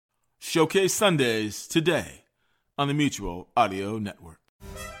Showcase Sundays today on the Mutual Audio Network.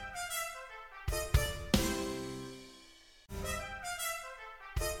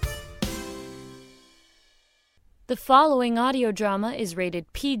 The following audio drama is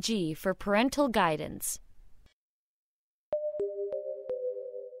rated PG for parental guidance.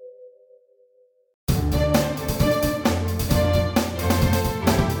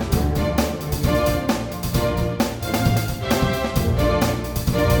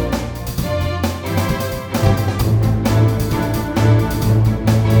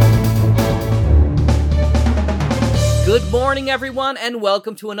 Good morning, everyone, and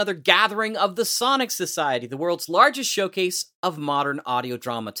welcome to another gathering of the Sonic Society, the world's largest showcase of modern audio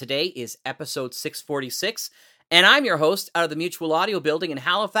drama. Today is episode 646, and I'm your host out of the Mutual Audio Building in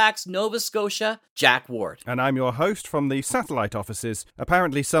Halifax, Nova Scotia, Jack Ward. And I'm your host from the satellite offices,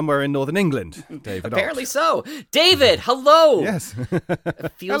 apparently somewhere in northern England, David. Apparently so. David, hello! Yes.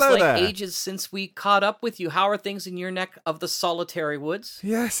 It feels Hello like there. ages since we caught up with you. How are things in your neck of the solitary woods?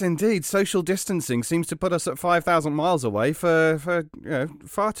 Yes, indeed. Social distancing seems to put us at 5,000 miles away for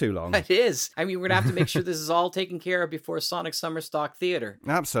far too long. It is. I mean, we're going to have to make sure this is all taken care of before Sonic Summer Stock Theatre.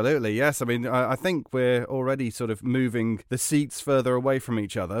 Absolutely, yes. I mean, I think we're already sort of moving the seats further away from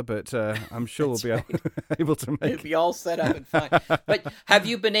each other, but I'm sure we'll be able to make It'll be all set up and fine. But have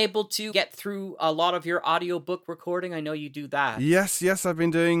you been able to get through a lot of your audiobook recording? I know you do that. Yes, I've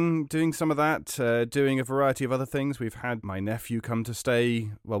been doing some of that, doing a variety of other things. We've had my nephew come to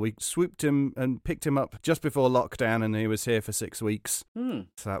stay. Well, we swooped him and picked him up just before lockdown, and he was here for 6 weeks.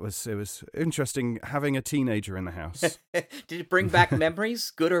 So it was interesting having a teenager in the house. Did it bring back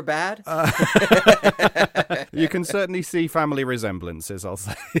memories, good or bad? You can certainly see family resemblances, I'll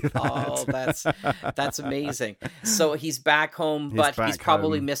say that. Oh, that's amazing. So he's back home, but he's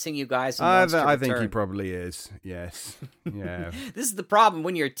probably missing you guys. I think he probably is, yes. Yeah. This is the problem.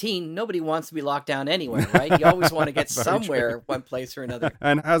 When you're a teen, nobody wants to be locked down anywhere, right? You always want to get somewhere, one place or another.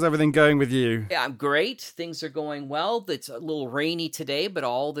 And how's everything going with you? Yeah, I'm great. Things are going well. It's a little rainy today, but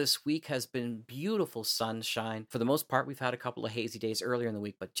all this week has been beautiful sunshine. For the most part, we've had a couple of hazy days earlier in the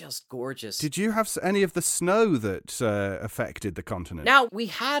week, but just gorgeous. Did you have any of the snow that affected the continent? Now, we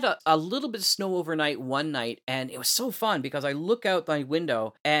had a little bit of snow overnight one night, and it was so fun because I look out my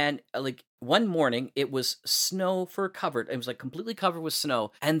window and one morning, it was snow covered. It was completely covered with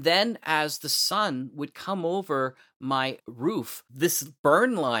snow. And then as the sun would come over my roof, this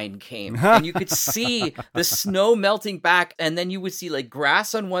burn line came and you could see the snow melting back. And then you would see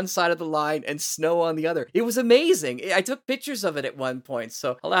grass on one side of the line and snow on the other. It was amazing. I took pictures of it at one point,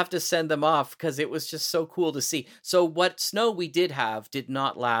 so I'll have to send them off because it was just so cool to see. So what snow we did have did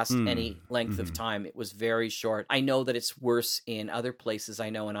not last any length of time. It was very short. I know that it's worse in other places. I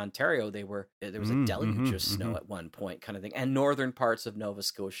know in Ontario, there was a deluge of snow at one point, kind of thing, and northern parts of Nova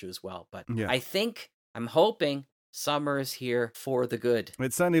Scotia as well. But yeah. I'm hoping summer is here for the good.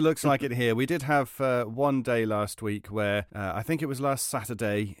 It certainly looks like it here. We did have one day last week where I think it was last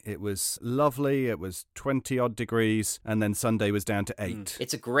Saturday. It was lovely. It was 20 odd degrees, and then Sunday was down to 8.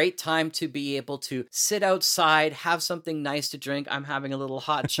 It's a great time to be able to sit outside, have something nice to drink. I'm having a little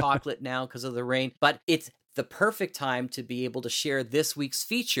hot chocolate now because of the rain, but it's the perfect time to be able to share this week's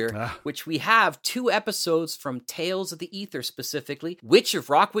feature, which we have 2 episodes from Tales of the Ether, specifically Witch of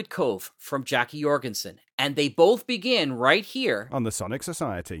Rockwood Cove from Jackie Jorgensen. And they both begin right here on the Sonic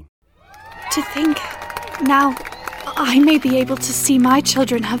Society. To think, now I may be able to see my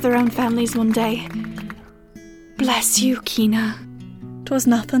children have their own families one day. Bless you, Kina. 'Twas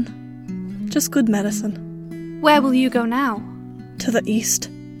nothing. Just good medicine. Where will you go now? To the east.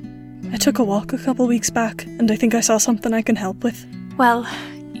 I took a walk a couple weeks back, and I think I saw something I can help with. Well,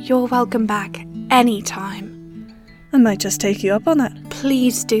 you're welcome back anytime. I might just take you up on it.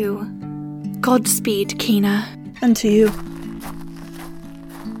 Please do. Godspeed, Kina. And to you.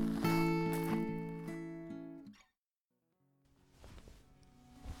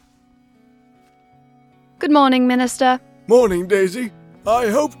 Good morning, Minister. Morning, Daisy. I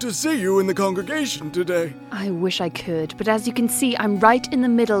hope to see you in the congregation today. I wish I could, but as you can see, I'm right in the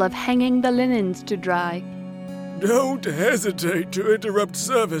middle of hanging the linens to dry. Don't hesitate to interrupt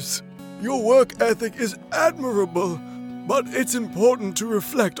service. Your work ethic is admirable, but it's important to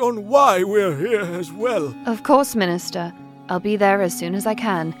reflect on why we're here as well. Of course, Minister. I'll be there as soon as I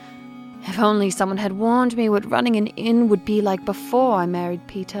can. If only someone had warned me what running an inn would be like before I married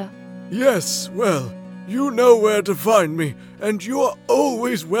Peter. Yes, well, you know where to find me, and you're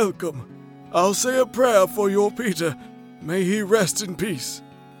always welcome. I'll say a prayer for your Peter. May he rest in peace.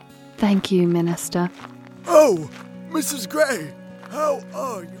 Thank you, Minister. Oh, Mrs. Gray, how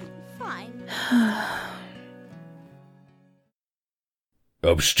are you? Fine.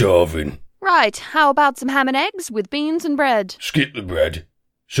 I'm starving. Right, how about some ham and eggs with beans and bread? Skip the bread.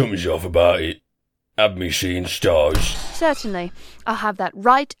 Something's off about it. Have me seeing stars. Certainly. I'll have that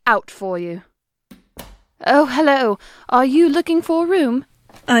right out for you. Oh, hello. Are you looking for a room?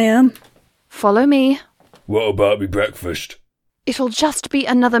 I am. Follow me. What about me breakfast? It'll just be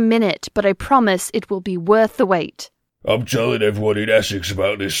another minute, but I promise it will be worth the wait. I'm telling everyone in Essex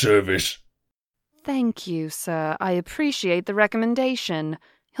about this service. Thank you, sir. I appreciate the recommendation.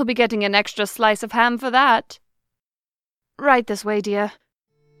 He'll be getting an extra slice of ham for that. Right this way, dear.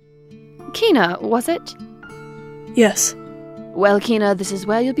 Kina, was it? Yes. Well, Kina, this is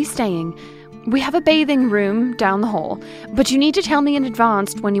where you'll be staying. We have a bathing room down the hall, but you need to tell me in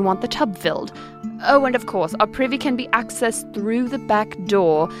advance when you want the tub filled. Oh, and of course, our privy can be accessed through the back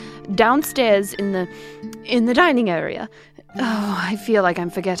door, downstairs in the dining area. Oh, I feel like I'm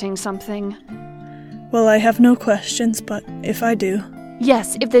forgetting something. Well, I have no questions, but if I do...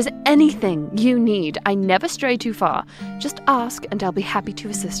 Yes, if there's anything you need, I never stray too far. Just ask and I'll be happy to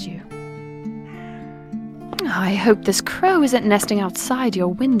assist you. I hope this crow isn't nesting outside your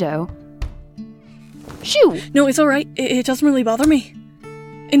window. Shoo! No, it's alright. It doesn't really bother me.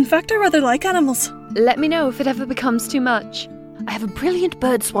 In fact, I rather like animals. Let me know if it ever becomes too much. I have a brilliant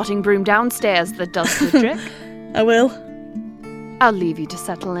bird-swatting broom downstairs that does the trick. I will. I'll leave you to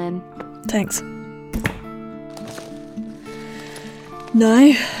settle in. Thanks.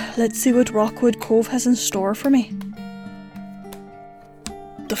 Now, let's see what Rockwood Cove has in store for me.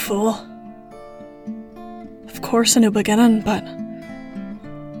 The Fool. Of course, a new beginning, but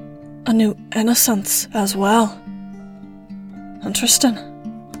a new innocence as well. Interesting.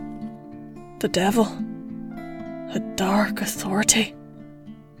 The Devil. A dark authority.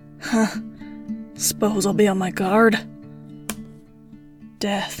 Huh. Suppose I'll be on my guard.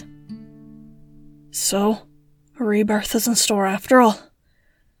 Death. So, a rebirth is in store after all.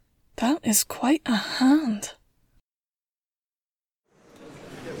 That is quite a hand.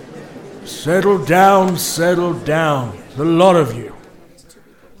 Settle down, the lot of you.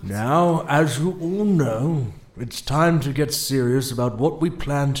 Now, as you all know, it's time to get serious about what we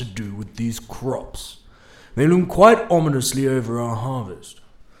plan to do with these crops. They loom quite ominously over our harvest.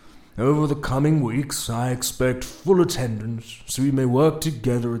 Over the coming weeks, I expect full attendance, so we may work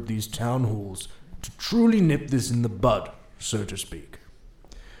together at these town halls to truly nip this in the bud, so to speak.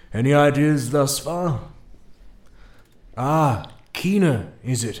 Any ideas thus far? Kina,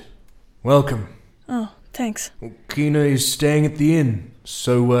 is it? Welcome. Oh, thanks. Kina is staying at the inn,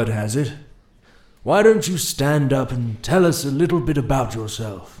 so word has it. Why don't you stand up and tell us a little bit about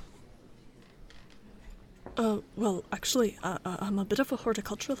yourself? Well, actually, I'm a bit of a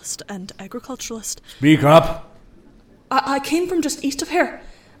horticulturalist and agriculturalist. Speak up. I came from just east of here,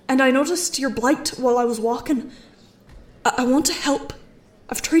 and I noticed your blight while I was walking. I want to help.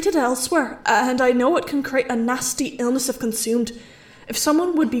 I've treated it elsewhere, and I know it can create a nasty illness if consumed. If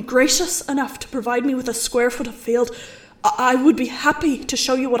someone would be gracious enough to provide me with a square foot of field, I would be happy to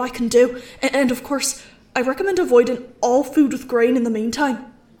show you what I can do. And of course, I recommend avoiding all food with grain in the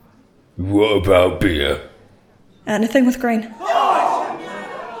meantime. What about beer? Anything with grain.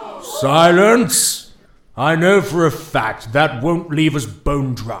 Silence! I know for a fact that won't leave us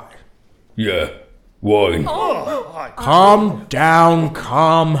bone dry. Yeah, wine. Calm down.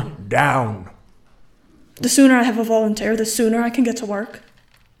 The sooner I have a volunteer, the sooner I can get to work.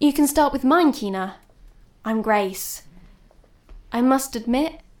 You can start with mine, Kina. I'm Grace. I must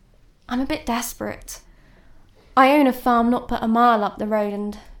admit, I'm a bit desperate. I own a farm not but a mile up the road,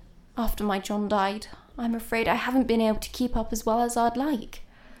 and after my John died, I'm afraid I haven't been able to keep up as well as I'd like.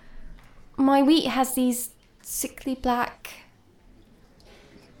 My wheat has these sickly black...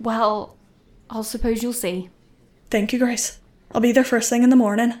 Well, I'll suppose you'll see. Thank you, Grace. I'll be there first thing in the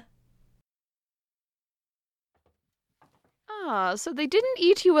morning. So they didn't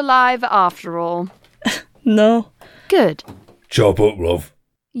eat you alive after all. No. Good. Chop up, love.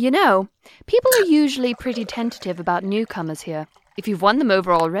 You know, people are usually pretty tentative about newcomers here. If you've won them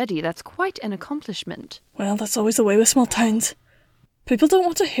over already, that's quite an accomplishment. Well, that's always the way with small towns. People don't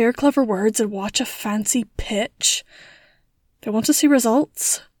want to hear clever words and watch a fancy pitch. They want to see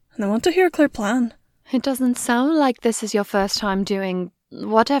results, and they want to hear a clear plan. It doesn't sound like this is your first time doing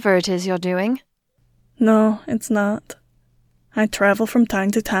whatever it is you're doing. No, it's not. I travel from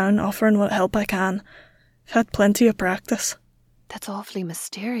town to town, offering what help I can. I've had plenty of practice. That's awfully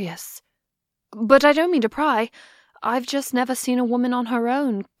mysterious. But I don't mean to pry. I've just never seen a woman on her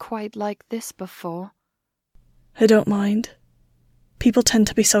own quite like this before. I don't mind. People tend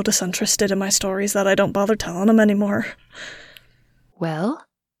to be so disinterested in my stories that I don't bother telling them anymore. Well,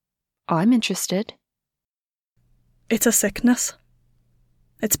 I'm interested. It's a sickness.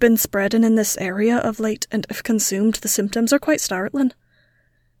 It's been spreading in this area of late, and if consumed, the symptoms are quite startling.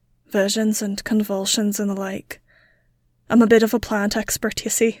 Visions and convulsions and the like. I'm a bit of a plant expert,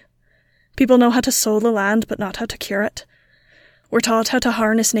 you see. People know how to sow the land, but not how to cure it. We're taught how to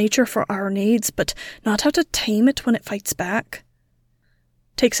harness nature for our needs, but not how to tame it when it fights back.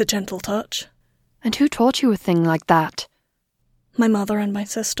 Takes a gentle touch. And who taught you a thing like that? My mother and my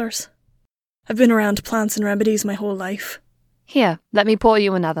sisters. I've been around plants and remedies my whole life. Here, let me pour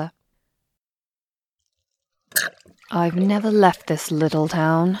you another. I've never left this little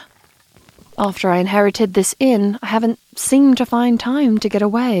town. After I inherited this inn, I haven't seemed to find time to get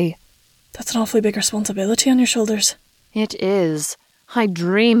away. That's an awfully big responsibility on your shoulders. It is. I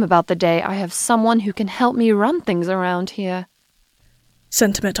dream about the day I have someone who can help me run things around here.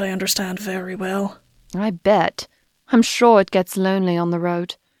 Sentiment I understand very well. I bet. I'm sure it gets lonely on the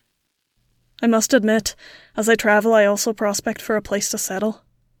road. I must admit, as I travel, I also prospect for a place to settle.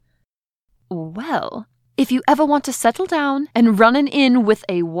 Well, if you ever want to settle down and run an inn with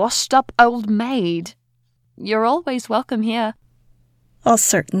a washed-up old maid, you're always welcome here. I'll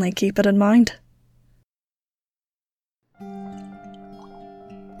certainly keep it in mind.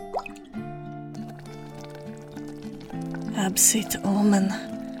 Absit omen.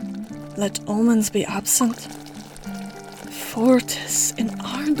 Let omens be absent. Fortis in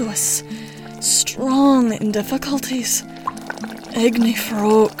arduous, strong in difficulties. Igni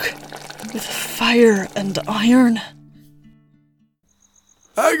froke, with fire and iron.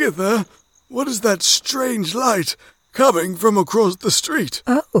 Agatha, what is that strange light coming from across the street?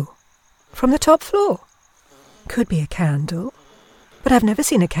 Oh, from the top floor. Could be a candle, but I've never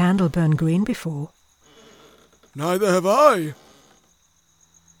seen a candle burn green before. Neither have I.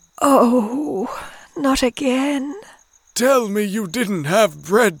 Oh, not again. Tell me you didn't have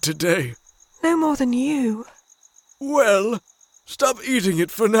bread today. No more than you. Well, stop eating it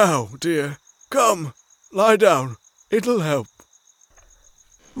for now, dear. Come, lie down. It'll help.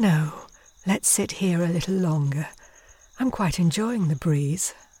 No, let's sit here a little longer. I'm quite enjoying the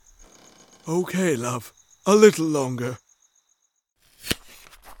breeze. Okay, love. A little longer.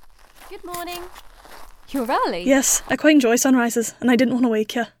 Good morning. You're early. Yes, I quite enjoy sunrises, and I didn't want to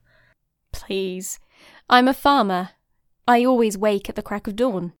wake you. Please. I'm a farmer. I always wake at the crack of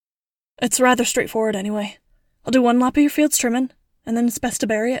dawn. It's rather straightforward anyway. I'll do one lap of your fields trimming, and then it's best to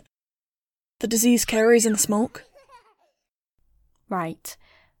bury it. The disease carries in the smoke. Right.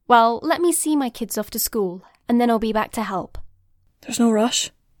 Well, let me see my kids off to school, and then I'll be back to help. There's no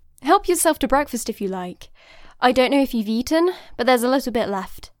rush. Help yourself to breakfast if you like. I don't know if you've eaten, but there's a little bit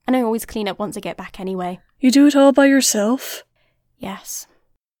left, and I always clean up once I get back anyway. You do it all by yourself? Yes.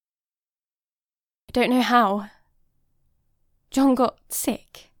 I don't know how. John got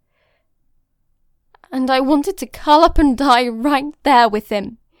sick. And I wanted to curl up and die right there with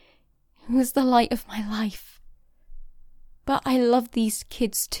him. He was the light of my life. But I love these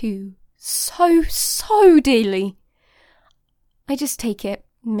kids too. So dearly. I just take it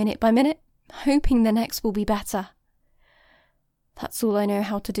minute by minute, hoping the next will be better. That's all I know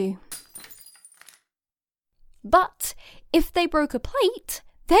how to do. But if they broke a plate,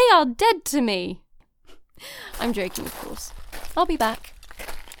 they are dead to me. I'm joking, of course. I'll be back.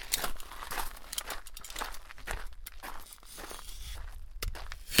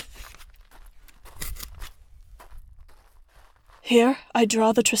 Here I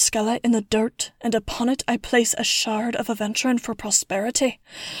draw the Triskella in the dirt, and upon it I place a shard of aventurine for prosperity,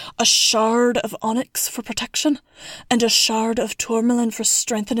 a shard of onyx for protection, and a shard of tourmaline for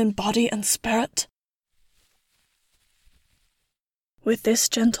strengthening body and spirit. With this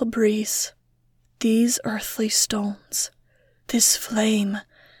gentle breeze, these earthly stones, this flame,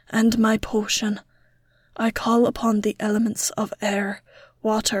 and my potion, I call upon the elements of air,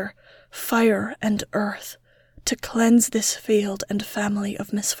 water, fire, and earth to cleanse this field and family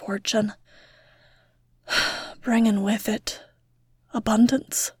of misfortune, bringing with it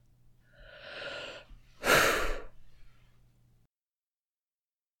abundance.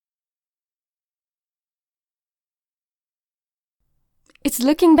 It's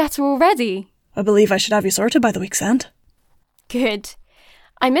looking better already. I believe I should have you sorted by the week's end. Good.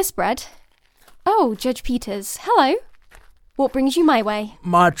 I miss bread. Oh, Judge Peters, hello. What brings you my way?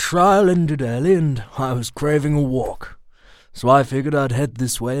 My trial ended early and I was craving a walk. So I figured I'd head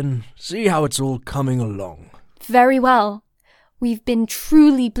this way and see how it's all coming along. Very well. We've been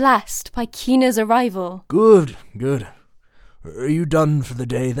truly blessed by Keena's arrival. Good. Are you done for the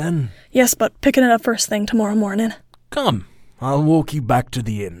day then? Yes, but picking it up first thing tomorrow morning. Come, I'll walk you back to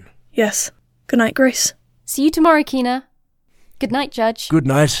the inn. Yes. Good night, Grace. See you tomorrow, Keena. Good night, Judge. Good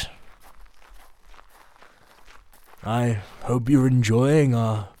night. I hope you're enjoying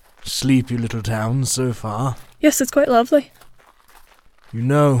our sleepy little town so far. Yes, it's quite lovely. You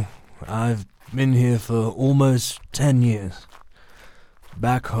know, I've been here for almost 10 years.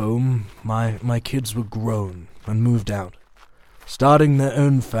 Back home, my kids were grown and moved out, starting their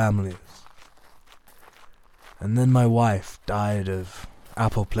own families. And then my wife died of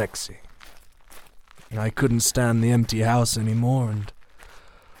apoplexy. I couldn't stand the empty house anymore, and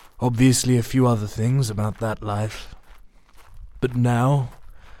obviously a few other things about that life. But now,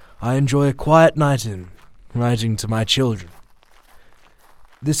 I enjoy a quiet night in, writing to my children.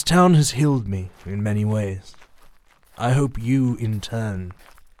 This town has healed me in many ways. I hope you, in turn,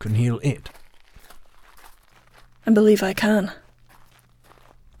 can heal it. I believe I can.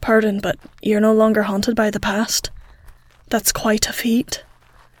 Pardon, but you're no longer haunted by the past. That's quite a feat.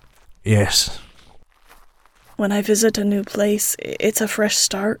 Yes. When I visit a new place, it's a fresh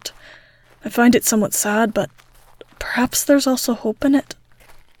start. I find it somewhat sad, but perhaps there's also hope in it.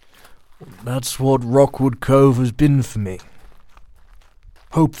 That's what Rockwood Cove has been for me.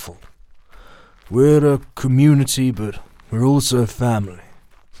 Hopeful. We're a community, but we're also a family.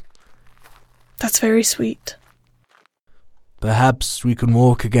 That's very sweet. Perhaps we can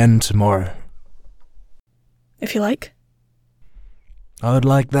walk again tomorrow. If you like. I would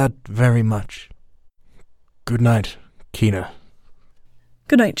like that very much. Good night, Kina.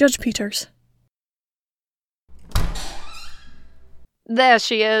 Good night, Judge Peters. There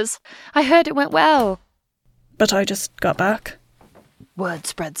she is. I heard it went well. But I just got back. Word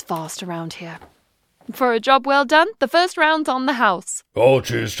spreads fast around here. For a job well done, the first round's on the house. Oh,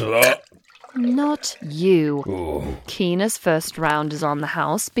 cheers to that. Not you. Oh. Kina's first round is on the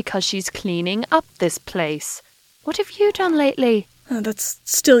house because she's cleaning up this place. What have you done lately? That's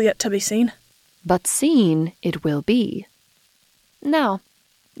still yet to be seen. But seen it will be. Now,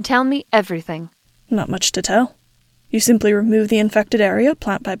 tell me everything. Not much to tell. You simply remove the infected area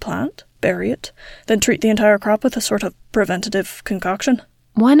plant by plant, bury it, then treat the entire crop with a sort of preventative concoction.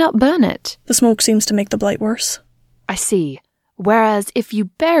 Why not burn it? The smoke seems to make the blight worse. I see. Whereas if you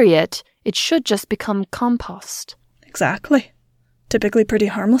bury it, it should just become compost. Exactly. Typically pretty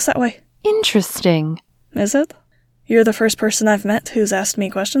harmless that way. Interesting. Is it? You're the first person I've met who's asked me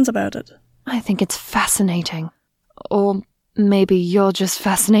questions about it. I think it's fascinating. Or maybe you're just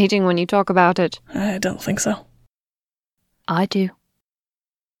fascinating when you talk about it. I don't think so. I do.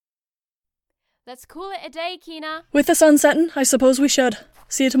 Let's call it a day, Kina. With the sun setting, I suppose we should.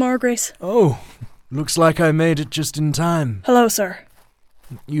 See you tomorrow, Grace. Oh, looks like I made it just in time. Hello, sir.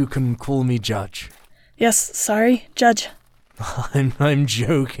 You can call me Judge. Yes, sorry, Judge. I'm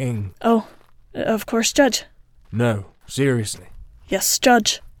joking. Oh, of course, Judge. No, seriously. Yes,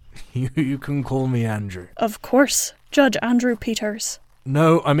 Judge. You can call me Andrew. Of course, Judge Andrew Peters.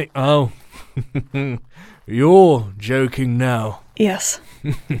 No, I mean, oh. You're joking now. Yes.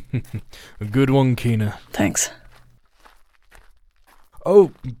 A good one, Kina. Thanks.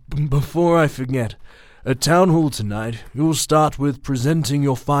 Oh, before I forget, at Town Hall tonight, you'll start with presenting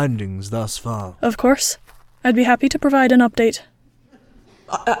your findings thus far. Of course. I'd be happy to provide an update.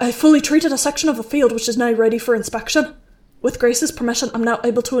 I fully treated a section of the field which is now ready for inspection. With Grace's permission, I'm now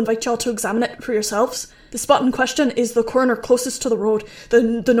able to invite y'all to examine it for yourselves. The spot in question is the corner closest to the road,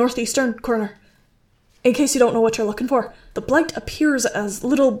 the northeastern corner. In case you don't know what you're looking for, the blight appears as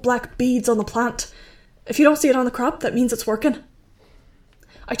little black beads on the plant. If you don't see it on the crop, that means it's working.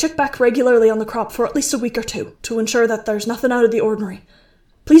 I check back regularly on the crop for at least a week or two to ensure that there's nothing out of the ordinary.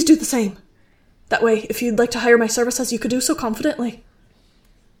 Please do the same. That way, if you'd like to hire my services, you could do so confidently.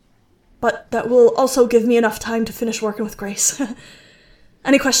 But that will also give me enough time to finish working with Grace.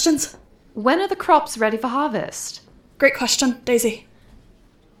 Any questions? When are the crops ready for harvest? Great question, Daisy.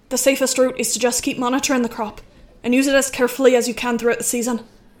 The safest route is to just keep monitoring the crop and use it as carefully as you can throughout the season.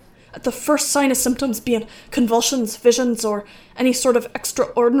 At the first sign of symptoms being convulsions, visions, or any sort of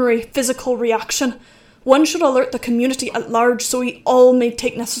extraordinary physical reaction, one should alert the community at large so we all may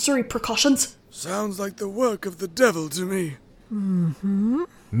take necessary precautions. Sounds like the work of the devil to me. Mm-hmm.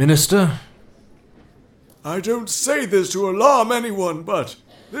 Minister? I don't say this to alarm anyone, but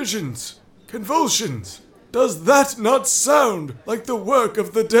visions, convulsions. Does that not sound like the work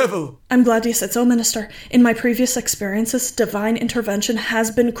of the devil? I'm glad you said so, Minister. In my previous experiences, divine intervention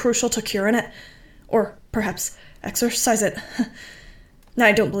has been crucial to curing it. Or perhaps exorcise it. Now,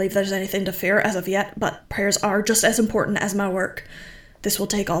 I don't believe there's anything to fear as of yet, but prayers are just as important as my work. This will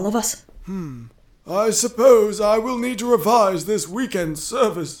take all of us. I suppose I will need to revise this weekend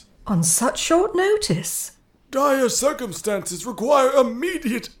service. On such short notice? Dire circumstances require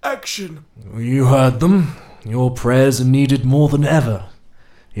immediate action. You heard them. Your prayers are needed more than ever.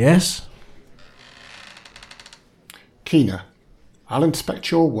 Yes? Kina, I'll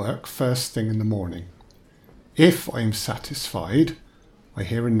inspect your work first thing in the morning. If I am satisfied, I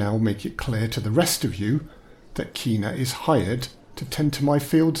here and now make it clear to the rest of you that Kina is hired to tend to my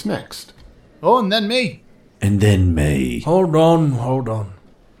fields next. Oh, and then me. And then me. Hold on.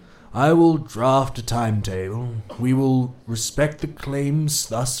 I will draft a timetable. We will respect the claims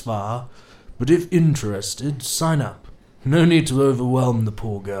thus far, but if interested, sign up. No need to overwhelm the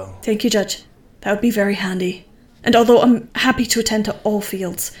poor girl. Thank you, Judge. That would be very handy. And although I'm happy to attend to all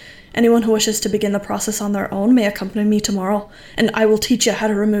fields, anyone who wishes to begin the process on their own may accompany me tomorrow, and I will teach you how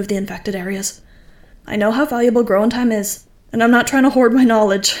to remove the infected areas. I know how valuable growing time is, and I'm not trying to hoard my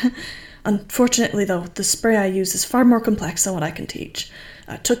knowledge. Unfortunately, though, the spray I use is far more complex than what I can teach.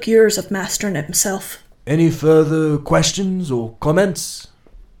 It took years of mastering it himself. Any further questions or comments?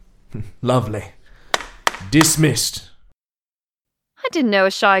 Lovely. Dismissed. I didn't know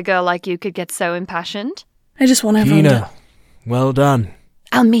a shy girl like you could get so impassioned. I just want everyone Kina, well done.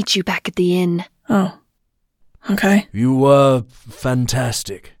 I'll meet you back at the inn. Oh. Okay. You were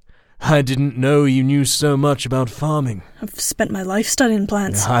fantastic. I didn't know you knew so much about farming. I've spent my life studying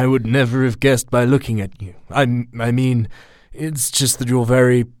plants. I would never have guessed by looking at you. I mean, it's just that you're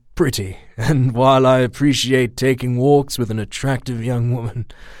very pretty, and while I appreciate taking walks with an attractive young woman,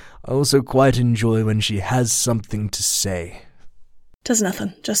 I also quite enjoy when she has something to say. Does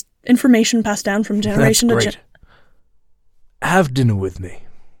nothing. Just information passed down from generation That's to great. Have dinner with me.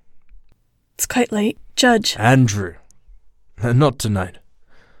 It's quite late. Judge. Andrew. Not tonight.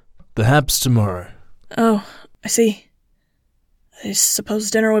 Perhaps tomorrow. Oh, I see. I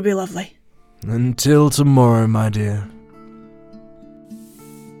suppose dinner would be lovely. Until tomorrow, my dear.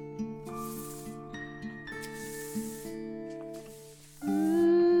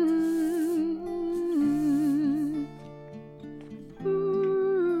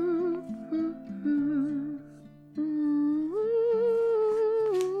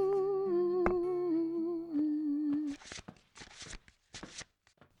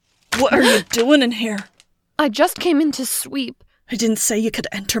 What are you doing in here? I just came in to sweep. I didn't say you could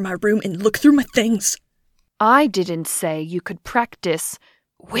enter my room and look through my things. I didn't say you could practice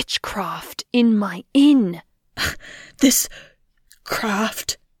witchcraft in my inn. This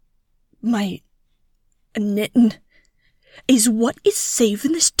craft, my knitting, is what is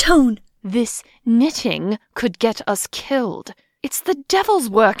saving this town. This knitting could get us killed. It's the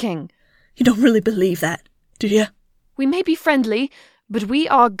devil's working. You don't really believe that, do you? We may be friendly, but we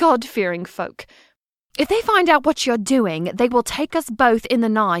are God-fearing folk. If they find out what you're doing, they will take us both in the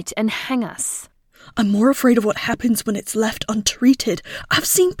night and hang us. I'm more afraid of what happens when it's left untreated. I've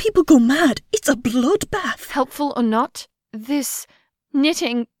seen people go mad. It's a bloodbath. Helpful or not, this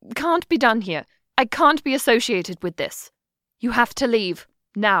knitting can't be done here. I can't be associated with this. You have to leave,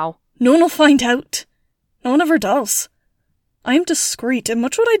 now. No one will find out. No one ever does. I am discreet, and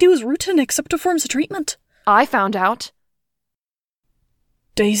much what I do is routine except for forms of treatment. I found out.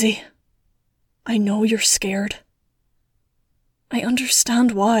 Daisy, I know you're scared. I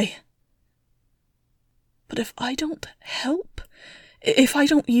understand why. But if I don't help, if I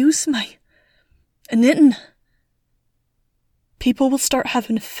don't use my knitting, people will start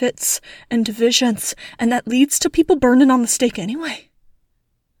having fits and visions, and that leads to people burning on the stake anyway.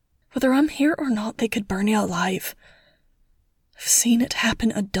 Whether I'm here or not, they could burn you alive. I've seen it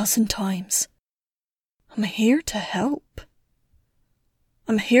happen a dozen times. I'm here to help.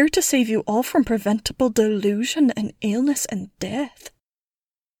 I'm here to save you all from preventable delusion and illness and death.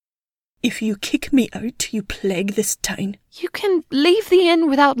 If you kick me out, you plague this town. You can leave the inn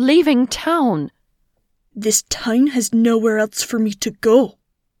without leaving town. This town has nowhere else for me to go.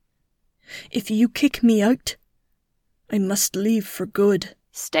 If you kick me out, I must leave for good.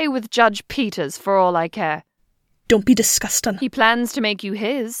 Stay with Judge Peters for all I care. Don't be disgusting. He plans to make you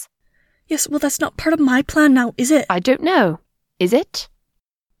his. Yes, well, that's not part of my plan now, is it? I don't know. Is it?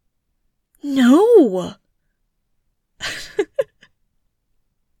 No.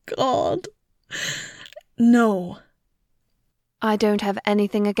 God. No. I don't have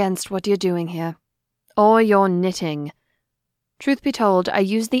anything against what you're doing here. Or your knitting. Truth be told, I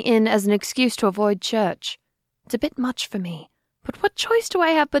use the inn as an excuse to avoid church. It's a bit much for me. But what choice do I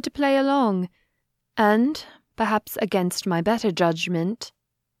have but to play along? And, perhaps against my better judgment,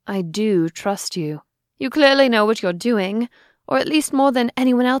 I do trust you. You clearly know what you're doing, or at least more than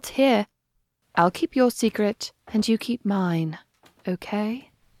anyone else here. I'll keep your secret, and you keep mine,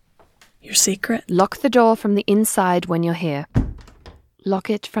 okay? Your secret? Lock the door from the inside when you're here. Lock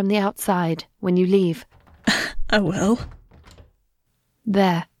it from the outside when you leave. I will.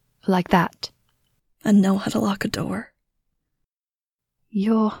 There, like that. And know how to lock a door.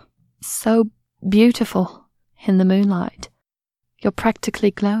 You're so beautiful. in the moonlight. You're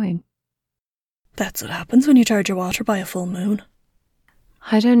practically glowing. That's what happens when you charge your water by a full moon.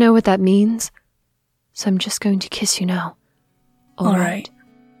 I don't know what that means, so I'm just going to kiss you now. All right.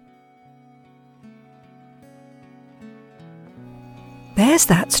 There's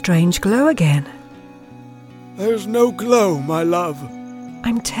that strange glow again. There's no glow, my love.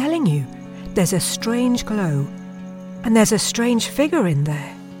 I'm telling you, there's a strange glow. And there's a strange figure in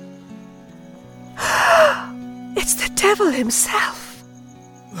there. It's the devil himself.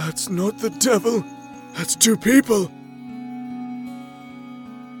 That's not the devil. That's two people.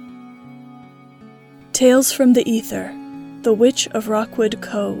 Tales from the Ether, The Witch of Rockwood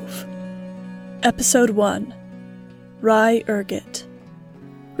Cove. Episode 1, Rye Urget.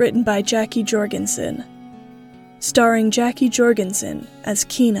 Written by Jackie Jorgensen. Starring Jackie Jorgensen as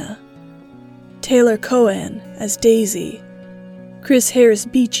Keena, Taylor Cohen as Daisy, Chris Harris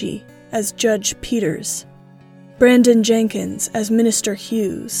Beachy as Judge Peters, Brandon Jenkins as Minister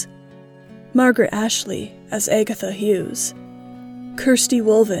Hughes, Margaret Ashley as Agatha Hughes, Kirsty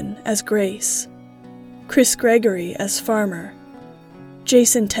Wolven as Grace, Chris Gregory as Farmer,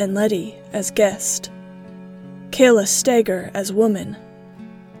 Jason Tenletty as Guest, Kayla Steger as Woman,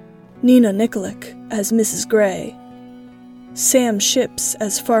 Nina Nikolic as Mrs. Gray, Sam Ships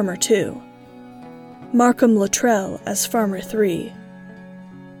as Farmer 2, Markham Luttrell as Farmer 3.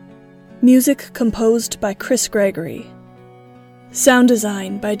 Music composed by Chris Gregory. Sound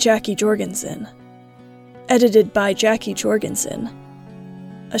design by Jackie Jorgensen. Edited by Jackie Jorgensen.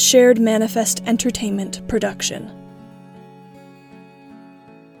 A Shared Manifest Entertainment production.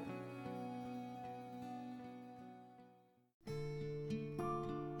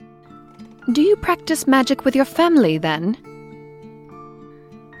 Do you practice magic with your family, then?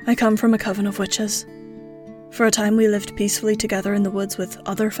 I come from a coven of witches. For a time we lived peacefully together in the woods with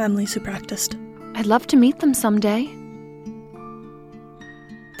other families who practiced. I'd love to meet them someday.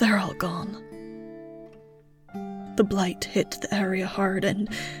 They're all gone. The blight hit the area hard and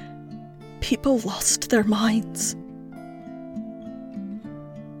people lost their minds.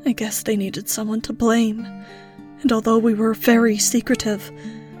 I guess they needed someone to blame, and although we were very secretive,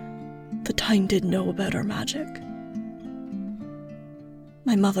 the town did know about our magic.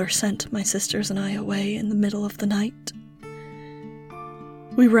 My mother sent my sisters and I away in the middle of the night.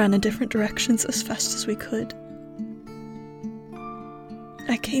 We ran in different directions as fast as we could.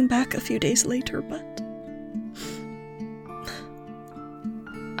 I came back a few days later, but...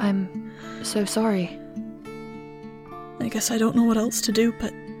 I'm so sorry. I guess I don't know what else to do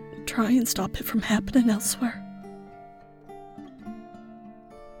but try and stop it from happening elsewhere.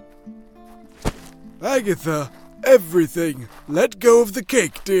 Agatha, everything. Let go of the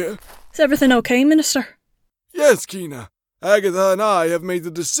cake, dear. Is everything okay, Minister? Yes, Keena. Agatha and I have made the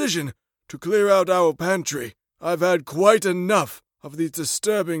decision to clear out our pantry. I've had quite enough of these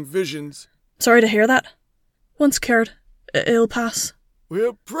disturbing visions. Sorry to hear that. Once cured, it'll pass.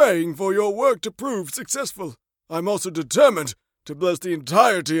 We're praying for your work to prove successful. I'm also determined to bless the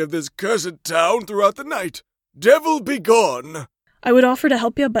entirety of this cursed town throughout the night. Devil be gone! I would offer to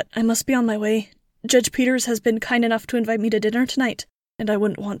help you, but I must be on my way. Judge Peters has been kind enough to invite me to dinner tonight, and I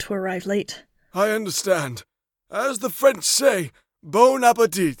wouldn't want to arrive late. I understand. As the French say, bon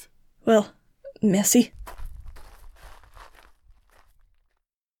appetit. Well, merci.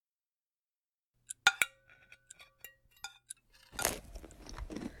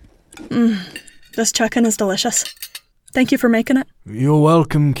 This chicken is delicious. Thank you for making it. You're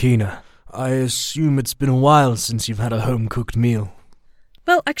welcome, Keena. I assume it's been a while since you've had a home-cooked meal.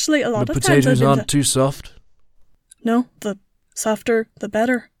 Well, actually, a lot the of times I've potatoes been aren't too soft? No, the softer, the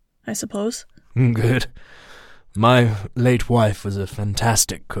better, I suppose. Good. My late wife was a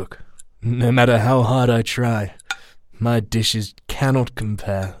fantastic cook. No matter how hard I try, my dishes cannot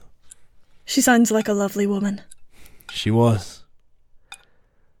compare. She sounds like a lovely woman. She was.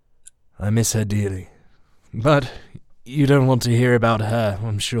 I miss her dearly. But you don't want to hear about her,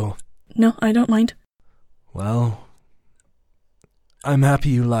 I'm sure. No, I don't mind. Well, I'm happy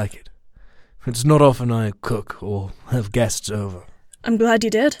you like it. It's not often I cook or have guests over. I'm glad you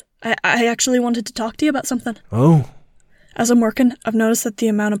did. I actually wanted to talk to you about something. Oh? As I'm working, I've noticed that the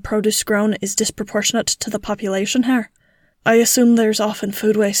amount of produce grown is disproportionate to the population here. I assume there's often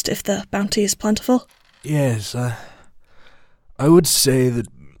food waste if the bounty is plentiful. Yes, I would say that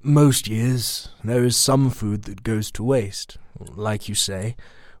most years there is some food that goes to waste. Like you say,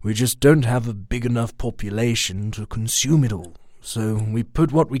 we just don't have a big enough population to consume it all. So we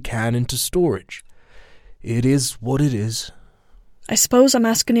put what we can into storage. It is what it is. I suppose I'm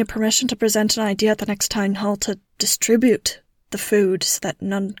asking you permission to present an idea at the next town hall to distribute the food so that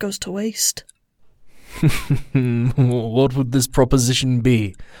none goes to waste. What would this proposition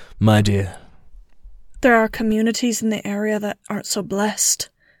be, my dear? There are communities in the area that aren't so blessed.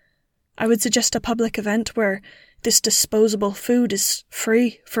 I would suggest a public event where this disposable food is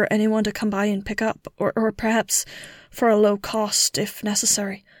free for anyone to come by and pick up, or perhaps for a low cost if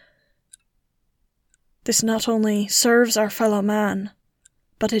necessary. This not only serves our fellow man,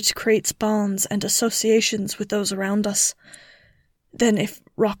 but it creates bonds and associations with those around us. Then if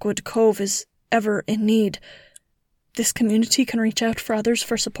Rockwood Cove is ever in need, this community can reach out for others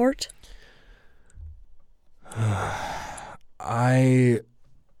for support. I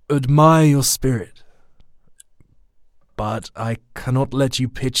admire your spirit, but I cannot let you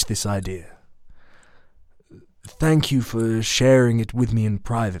pitch this idea. Thank you for sharing it with me in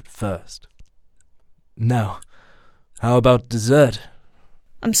private first. Now, how about dessert?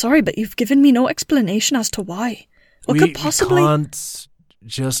 I'm sorry, but you've given me no explanation as to why. What could possibly... We can't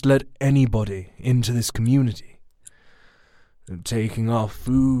just let anybody into this community. Taking our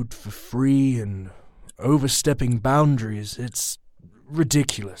food for free and overstepping boundaries, it's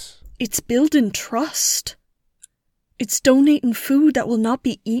ridiculous. It's building trust. It's donating food that will not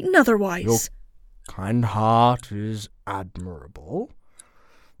be eaten otherwise. Your kind heart is admirable,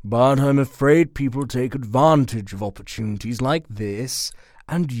 but I'm afraid people take advantage of opportunities like this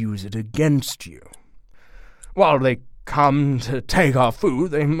and use it against you. While they come to take our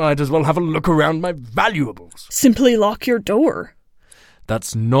food, they might as well have a look around my valuables. Simply lock your door.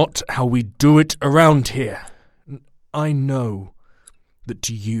 That's not how we do it around here. I know that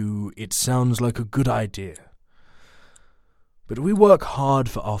to you it sounds like a good idea. But we work hard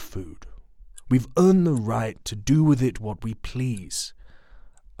for our food. We've earned the right to do with it what we please.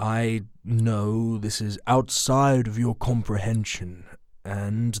 I know this is outside of your comprehension,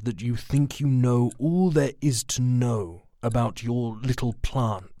 and that you think you know all there is to know about your little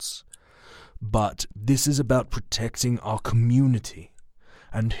plants. But this is about protecting our community,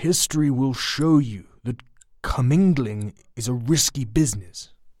 and history will show you that commingling is a risky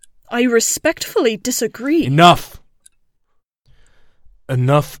business. I respectfully disagree. Enough!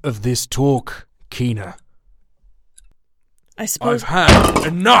 Enough of this talk, Kina. I suppose... I've had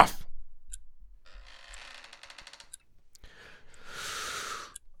enough!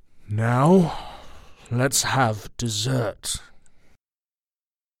 Now, let's have dessert.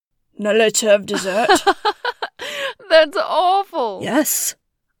 Now let's have dessert. That's awful. Yes.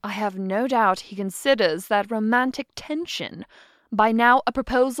 I have no doubt he considers that romantic tension. By now, a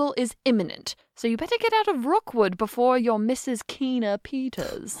proposal is imminent, so you better get out of Rookwood before you're Mrs. Kina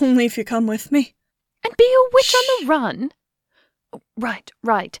Peters. Only if you come with me. And be a witch on the run?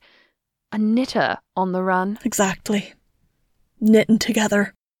 Right. A knitter on the run. Exactly. Knitting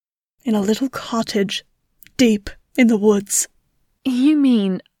together. In a little cottage, deep in the woods. You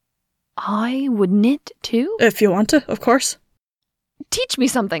mean I would knit too? If you want to, of course. Teach me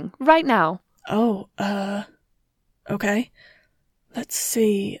something, right now. Oh, okay. Let's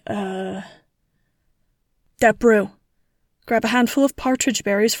see, Get brew. Grab a handful of partridge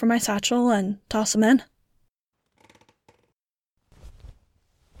berries from my satchel and toss them in.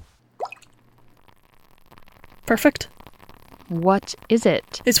 Perfect. What is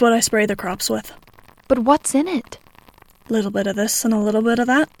it? It's what I spray the crops with. But what's in it? A little bit of this and a little bit of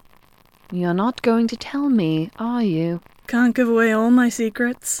that. You're not going to tell me, are you? Can't give away all my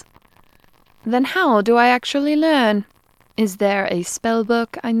secrets. Then how do I actually learn? Is there a spell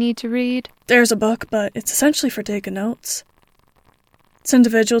book I need to read? There's a book, but it's essentially for taking notes. It's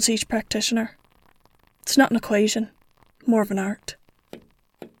individual to each practitioner. It's not an equation, more of an art.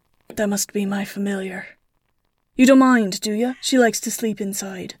 That must be my familiar. You don't mind, do you? She likes to sleep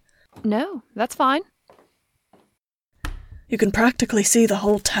inside. No, that's fine. You can practically see the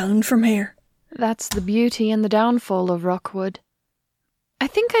whole town from here. That's the beauty and the downfall of Rookwood. I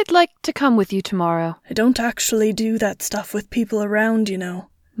think I'd like to come with you tomorrow. I don't actually do that stuff with people around, you know.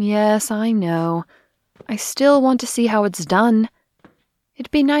 Yes, I know. I still want to see how it's done.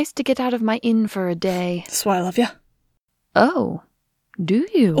 It'd be nice to get out of my inn for a day. That's why I love you. Oh, do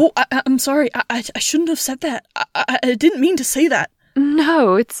you? Oh, I'm sorry. I shouldn't have said that. I didn't mean to say that.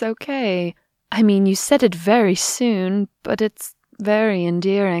 No, it's okay. I mean, you said it very soon, but it's very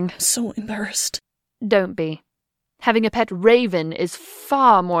endearing. I'm so embarrassed. Don't be. Having a pet raven is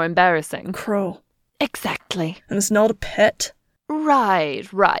far more embarrassing. Crow. Exactly. And it's not a pet.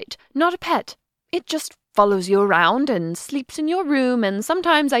 Right. Not a pet. It just follows you around and sleeps in your room, and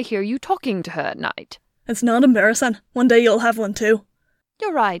sometimes I hear you talking to her at night. It's not embarrassing. One day you'll have one too.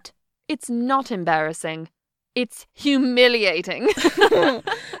 You're right. It's not embarrassing. It's humiliating.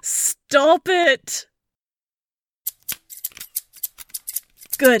 Stop it!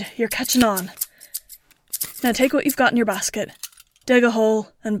 Good, you're catching on. Now take what you've got in your basket. Dig a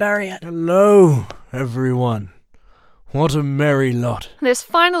hole and bury it. Hello, everyone. What a merry lot. There's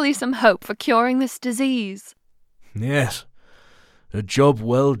finally some hope for curing this disease. Yes, a job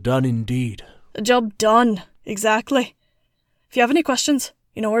well done indeed. A job done, exactly. If you have any questions,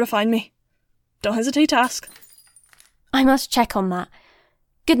 you know where to find me. Don't hesitate to ask. I must check on that.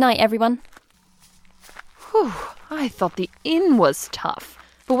 Good night, everyone. Whew, I thought the inn was tough,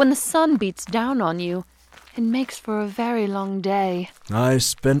 but when the sun beats down on you, it makes for a very long day. I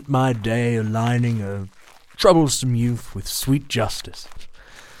spent my day aligning a troublesome youth with sweet justice.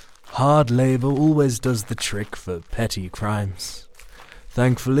 Hard labour always does the trick for petty crimes.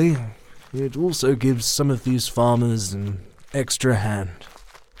 Thankfully, it also gives some of these farmers an extra hand.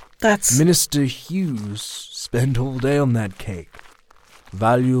 That's... Minister Hughes spent all day on that cake.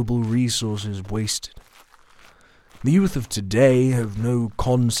 Valuable resources wasted. The youth of today have no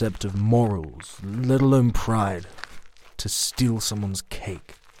concept of morals, let alone pride, to steal someone's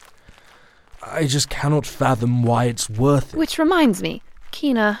cake. I just cannot fathom why it's worth it. Which reminds me,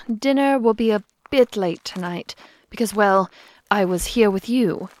 Kina, dinner will be a bit late tonight, because, well, I was here with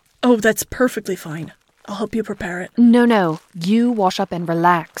you. Oh, that's perfectly fine. I'll help you prepare it. No, you wash up and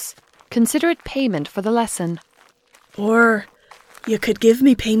relax. Consider it payment for the lesson. Or you could give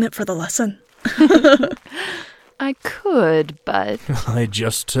me payment for the lesson. I could, but... I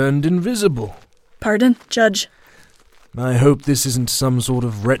just turned invisible. Pardon, Judge? I hope this isn't some sort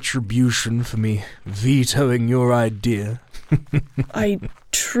of retribution for me vetoing your idea. I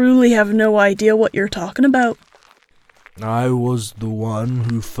truly have no idea what you're talking about. I was the one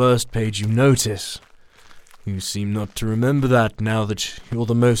who first paid you notice. You seem not to remember that now that you're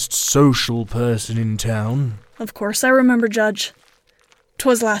the most social person in town. Of course I remember, Judge.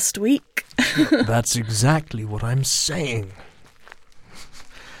 'Twas last week. That's exactly what I'm saying.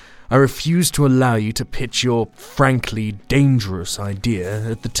 I refuse to allow you to pitch your frankly dangerous idea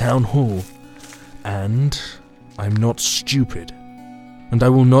at the town hall. And I'm not stupid. And I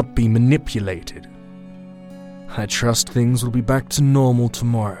will not be manipulated. I trust things will be back to normal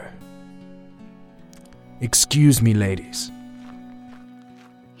tomorrow. Excuse me, ladies.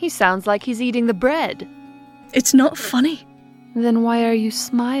 He sounds like he's eating the bread. It's not funny. Then why are you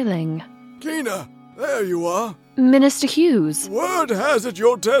smiling? Kina, there you are. Minister Hughes. Word has it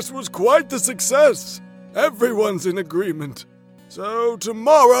your test was quite the success. Everyone's in agreement. So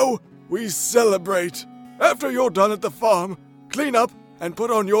tomorrow, we celebrate. After you're done at the farm, clean up and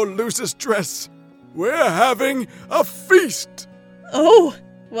put on your loosest dress. We're having a feast. Oh,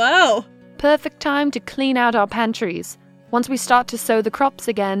 wow. Perfect time to clean out our pantries. Once we start to sow the crops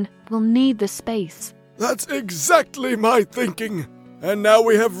again, we'll need the space. That's exactly my thinking. And now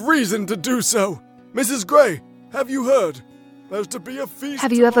we have reason to do so. Mrs. Gray, have you heard? There's to be a feast.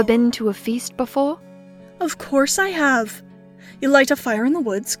 Have you ever been to a feast before? Of course I have. You light a fire in the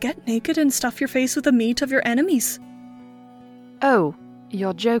woods, get naked, and stuff your face with the meat of your enemies. Oh,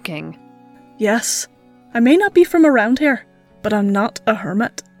 you're joking. Yes. I may not be from around here, but I'm not a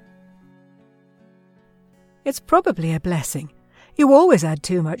hermit. It's probably a blessing. You always add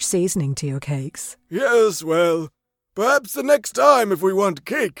too much seasoning to your cakes. Yes, well, perhaps the next time if we want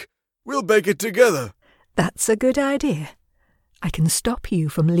cake, we'll bake it together. That's a good idea. I can stop you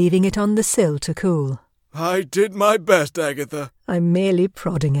from leaving it on the sill to cool. I did my best, Agatha. I'm merely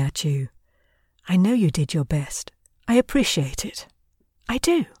prodding at you. I know you did your best. I appreciate it. I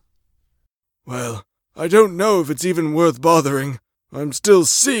do. Well, I don't know if it's even worth bothering. I'm still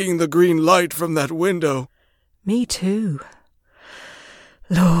seeing the green light from that window. Me too.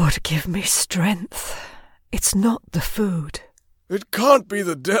 Lord, give me strength. It's not the food. It can't be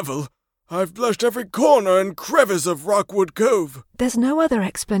the devil. I've blushed every corner and crevice of Rockwood Cove. There's no other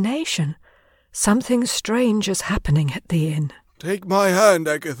explanation. Something strange is happening at the inn. Take my hand,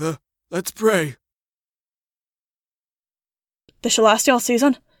 Agatha. Let's pray. This shall last you all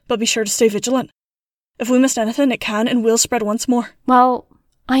season, but be sure to stay vigilant. If we missed anything, it can and will spread once more. Well,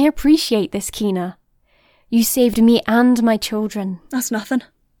 I appreciate this, Kina. You saved me and my children. That's nothing.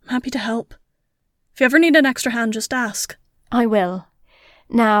 I'm happy to help. If you ever need an extra hand, just ask. I will.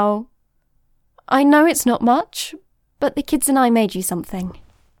 Now, I know it's not much, but the kids and I made you something.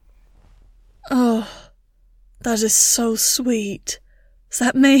 Oh, that is so sweet. Is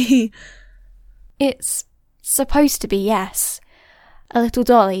that me? It's supposed to be, yes. A little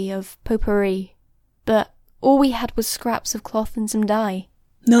dolly of potpourri. But all we had was scraps of cloth and some dye.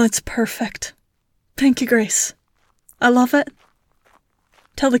 No, it's perfect. Thank you, Grace. I love it.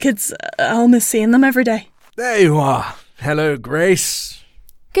 Tell the kids I'll miss seeing them every day. There you are. Hello, Grace.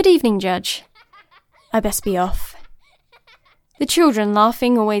 Good evening, Judge. I best be off. The children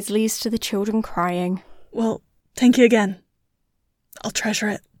laughing always leads to the children crying. Well, thank you again. I'll treasure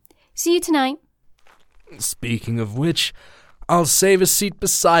it. See you tonight. Speaking of which, I'll save a seat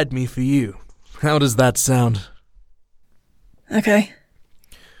beside me for you. How does that sound? Okay.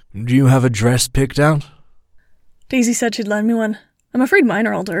 Do you have a dress picked out? Daisy said she'd lend me one. I'm afraid mine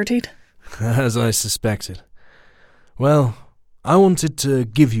are all dirtied. As I suspected. Well, I wanted to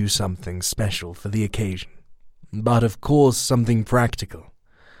give you something special for the occasion. But of course, something practical.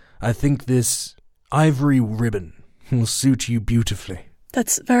 I think this ivory ribbon will suit you beautifully.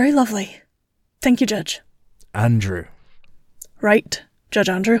 That's very lovely. Thank you, Judge. Andrew. Right, Judge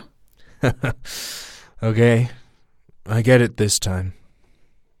Andrew. Okay, I get it this time.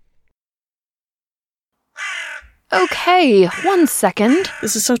 Okay, 1 second.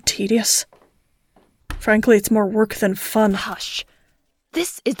 This is so tedious. Frankly, it's more work than fun. Hush.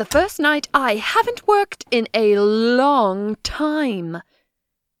 This is the first night I haven't worked in a long time.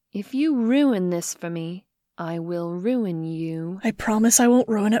 If you ruin this for me, I will ruin you. I promise I won't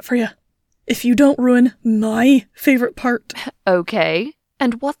ruin it for you. If you don't ruin my favourite part. Okay,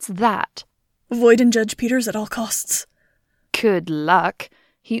 and what's that? Avoiding Judge Peters at all costs. Good luck.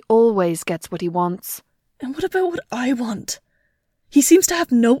 He always gets what he wants. And what about what I want? He seems to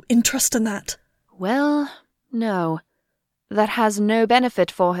have no interest in that. Well, no. That has no benefit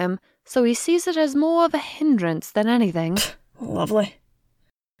for him, so he sees it as more of a hindrance than anything. Lovely.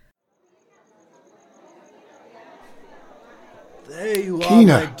 There you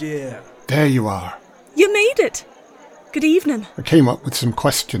Keena, are, my dear. There you are. You made it. Good evening. I came up with some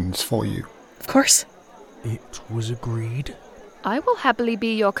questions for you. Of course. It was agreed. I will happily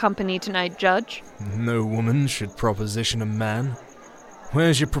be your company tonight, Judge. No woman should proposition a man.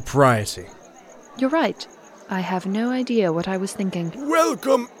 Where's your propriety? You're right. I have no idea what I was thinking.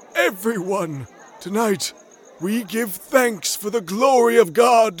 Welcome, everyone. Tonight, we give thanks for the glory of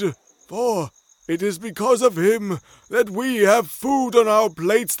God, for it is because of him that we have food on our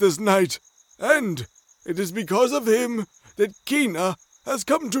plates this night, and it is because of him that Keena has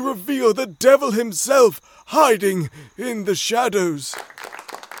come to reveal the devil himself hiding in the shadows.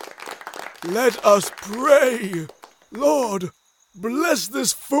 Let us pray. Lord, bless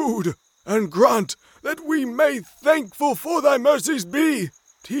this food, and grant that we may thankful for thy mercies be.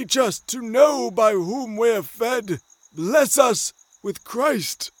 Teach us to know by whom we are fed. Bless us with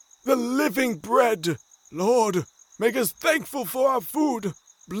Christ, the living bread. Lord, make us thankful for our food.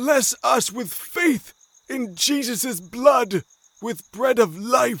 Bless us with faith in Jesus' blood, with bread of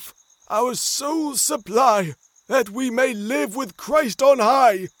life, our soul's supply, that we may live with Christ on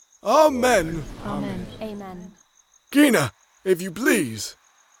high. Amen. Amen. Amen. Keena, if you please.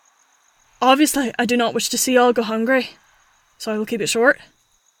 Obviously, I do not wish to see all go hungry, so I will keep it short.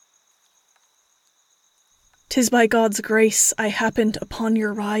 'Tis by God's grace I happened upon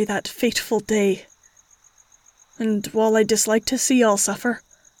your rye that fateful day, and while I dislike to see all suffer,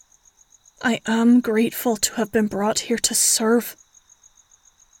 I am grateful to have been brought here to serve.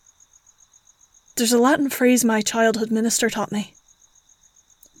 There's a Latin phrase my childhood minister taught me.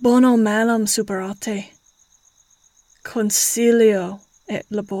 Bono malum superate, concilio et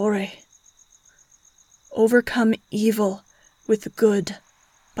labore. Overcome evil with good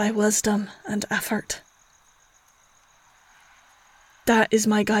by wisdom and effort. That is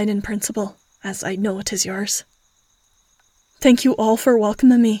my guiding principle, as I know it is yours. Thank you all for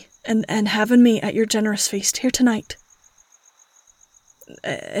welcoming me and having me at your generous feast here tonight.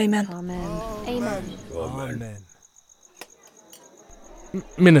 Amen. Amen. Amen. Amen.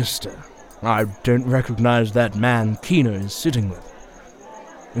 Minister, I don't recognize that man Keena is sitting with.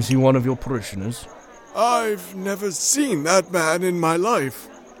 Is he one of your parishioners? I've never seen that man in my life.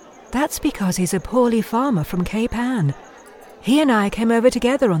 That's because he's a poorly farmer from Cape Ann. He and I came over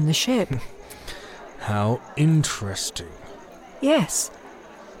together on the ship. How interesting. Yes.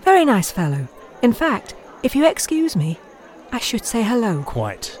 Very nice fellow. In fact, if you excuse me, I should say hello.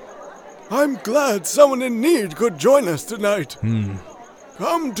 Quite. I'm glad someone in need could join us tonight.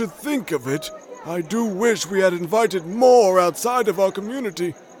 Come to think of it, I do wish we had invited more outside of our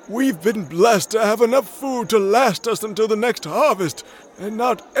community. We've been blessed to have enough food to last us until the next harvest, and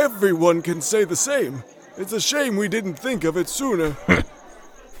not everyone can say the same. It's a shame we didn't think of it sooner.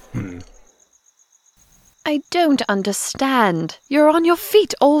 I don't understand. You're on your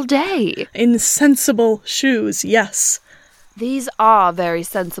feet all day. Insensible shoes, yes. These are very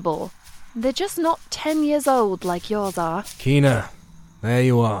sensible. They're just not 10 years old like yours are. Keena, there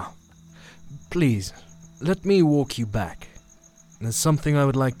you are. Please, let me walk you back. There's something I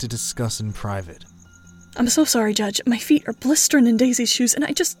would like to discuss in private. I'm so sorry, Judge. My feet are blistering in Daisy's shoes, and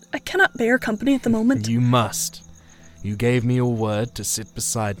I cannot bear company at the moment. You must. You gave me your word to sit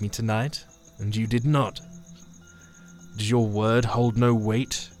beside me tonight, And you did not. Does your word hold no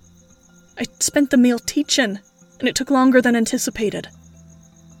weight? I spent the meal teaching, and it took longer than anticipated.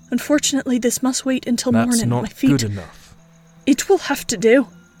 Unfortunately, this must wait until morning. That's not My feet. good enough. It will have to do.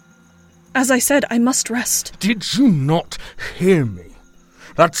 As I said, I must rest. Did you not hear me?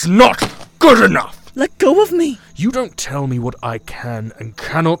 That's not good enough! Let go of me! You don't tell me what I can and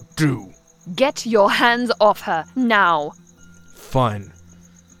cannot do. Get your hands off her, now. Fine.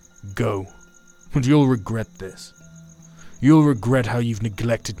 Go. But you'll regret this. You'll regret how you've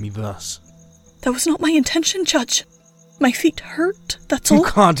neglected me thus. That was not my intention, Judge. My feet hurt, that's all. You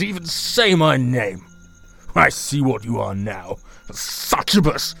can't even say my name. I see what you are now. A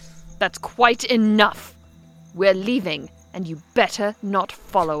succubus! That's quite enough. We're leaving, and you better not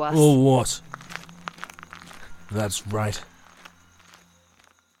follow us. Or what? That's right.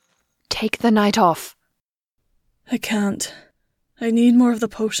 Take the night off. I can't. I need more of the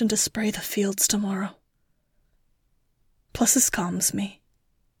potion to spray the fields tomorrow. Plus, this calms me.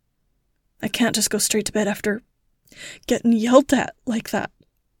 I can't just go straight to bed after getting yelled at like that.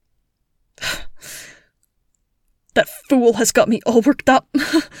 That fool has got me all worked up.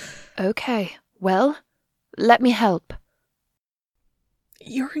 Okay, well, let me help.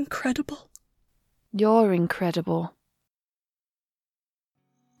 You're incredible. You're incredible.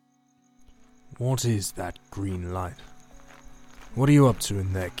 What is that green light? What are you up to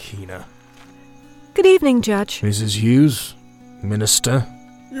in there, Kina? Good evening, Judge. Mrs. Hughes? Minister?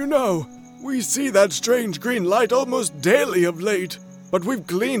 You know, we see that strange green light almost daily of late, but we've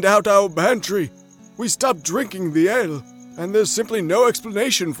cleaned out our pantry. We stopped drinking the ale, and there's simply no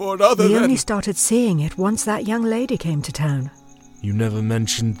explanation for it other than... We only started seeing it once that young lady came to town. You never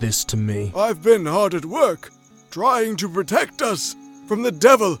mentioned this to me. I've been hard at work, trying to protect us from the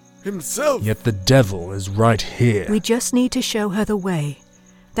devil himself. Yet the devil is right here. We just need to show her the way.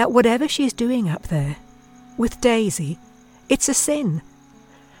 That whatever she's doing up there, with Daisy, it's a sin.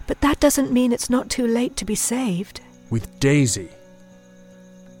 But that doesn't mean it's not too late to be saved. With Daisy?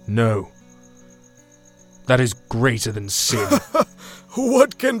 No. That is greater than sin.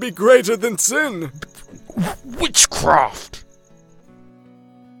 What can be greater than sin? Witchcraft!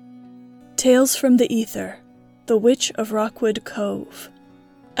 Tales from the Ether, The Witch of Rockwood Cove.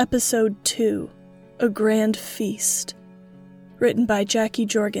 Episode 2, A Grand Feast. Written by Jackie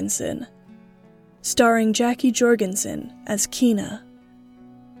Jorgensen. Starring Jackie Jorgensen as Kina,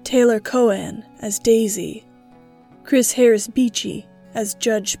 Taylor Cohen as Daisy, Chris Harris Beachy as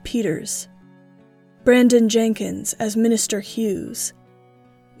Judge Peters, Brandon Jenkins as Minister Hughes,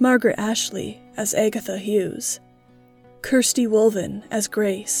 Margaret Ashley as Agatha Hughes, Kirsty Wolven as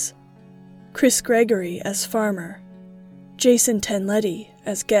Grace, Chris Gregory as Farmer, Jason Tenletty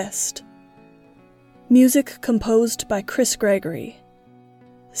as Guest. Music composed by Chris Gregory.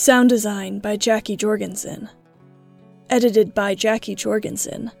 Sound design by Jackie Jorgensen. Edited by Jackie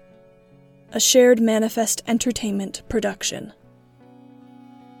Jorgensen. A Shared Manifest Entertainment production.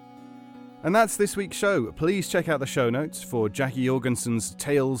 And that's this week's show. Please check out the show notes for Jackie Jorgensen's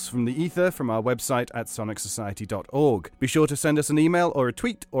Tales from the Ether from our website at sonicsociety.org. Be sure to send us an email or a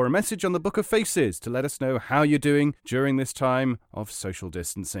tweet or a message on the Book of Faces to let us know how you're doing during this time of social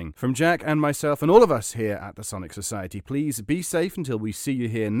distancing. From Jack and myself and all of us here at the Sonic Society, please be safe until we see you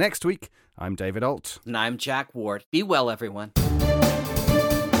here next week. I'm David Alt. And I'm Jack Ward. Be well, everyone.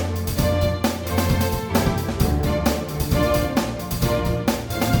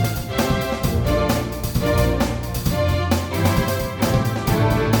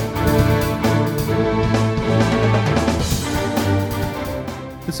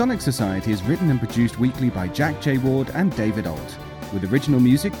 The Sonic Society is written and produced weekly by Jack J. Ward and David Alt, with original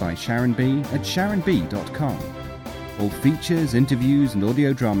music by Sharon B. at sharonb.com. All features, interviews, and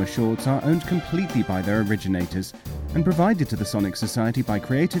audio drama shorts are owned completely by their originators and provided to the Sonic Society by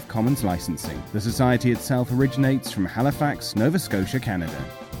Creative Commons licensing. The Society itself originates from Halifax, Nova Scotia, Canada.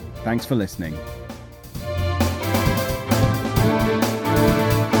 Thanks for listening.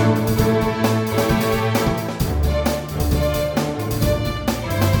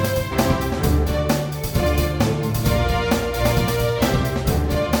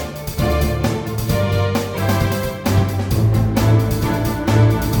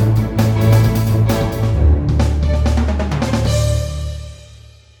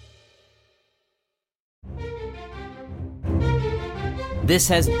 This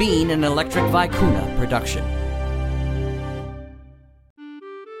has been an Electric Vicuna production.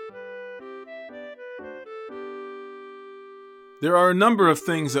 There are a number of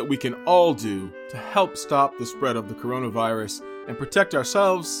things that we can all do to help stop the spread of the coronavirus and protect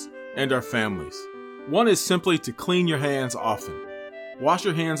ourselves and our families. One is simply to clean your hands often. Wash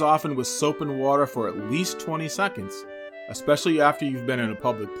your hands often with soap and water for at least 20 seconds, especially after you've been in a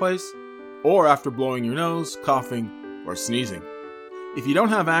public place or after blowing your nose, coughing, or sneezing. If you don't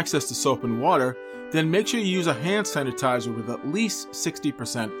have access to soap and water, then make sure you use a hand sanitizer with at least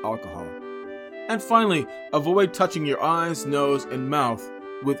 60% alcohol. And finally, avoid touching your eyes, nose, and mouth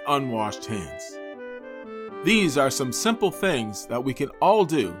with unwashed hands. These are some simple things that we can all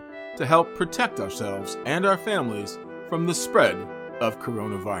do to help protect ourselves and our families from the spread of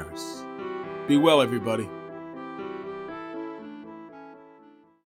coronavirus. Be well, everybody.